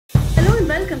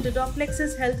welcome to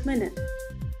Docplexus Health Minute.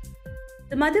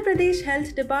 The Madhya Pradesh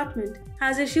Health Department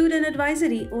has issued an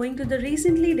advisory owing to the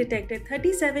recently detected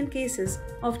 37 cases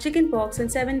of chickenpox in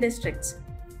 7 districts.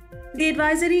 The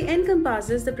advisory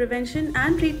encompasses the prevention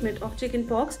and treatment of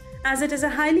chickenpox as it is a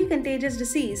highly contagious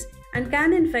disease and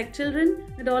can infect children,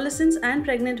 adolescents and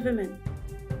pregnant women.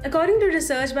 According to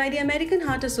research by the American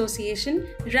Heart Association,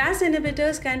 RAAS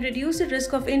inhibitors can reduce the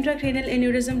risk of intracranial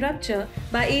aneurysm rupture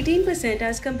by 18%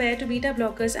 as compared to beta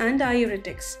blockers and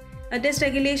diuretics. A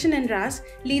dysregulation in RAAS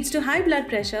leads to high blood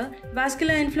pressure,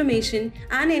 vascular inflammation,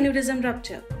 and aneurysm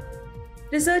rupture.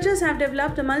 Researchers have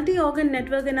developed a multi-organ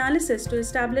network analysis to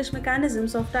establish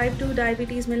mechanisms of type 2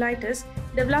 diabetes mellitus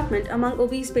development among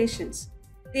obese patients.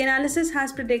 The analysis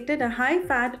has predicted a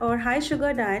high-fat or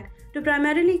high-sugar diet to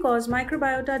primarily cause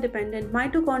microbiota-dependent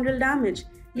mitochondrial damage,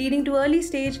 leading to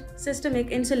early-stage systemic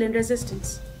insulin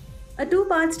resistance. A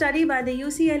 2-part study by the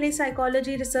UCLA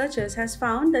psychology researchers has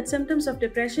found that symptoms of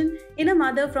depression in a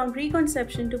mother from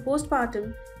preconception to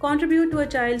postpartum contribute to a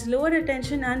child's lower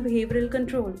attention and behavioral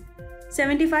control.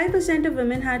 75% of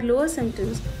women had lower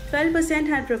symptoms, 12%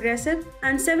 had progressive,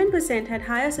 and 7% had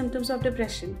higher symptoms of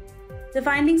depression. The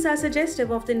findings are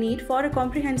suggestive of the need for a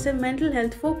comprehensive mental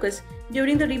health focus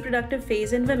during the reproductive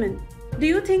phase in women. Do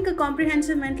you think a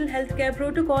comprehensive mental health care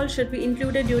protocol should be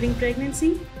included during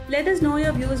pregnancy? Let us know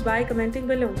your views by commenting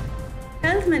below.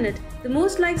 Health Minute, the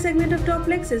most liked segment of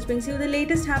Docplexus, brings you the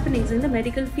latest happenings in the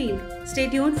medical field. Stay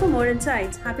tuned for more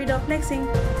insights. Happy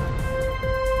Docplexing!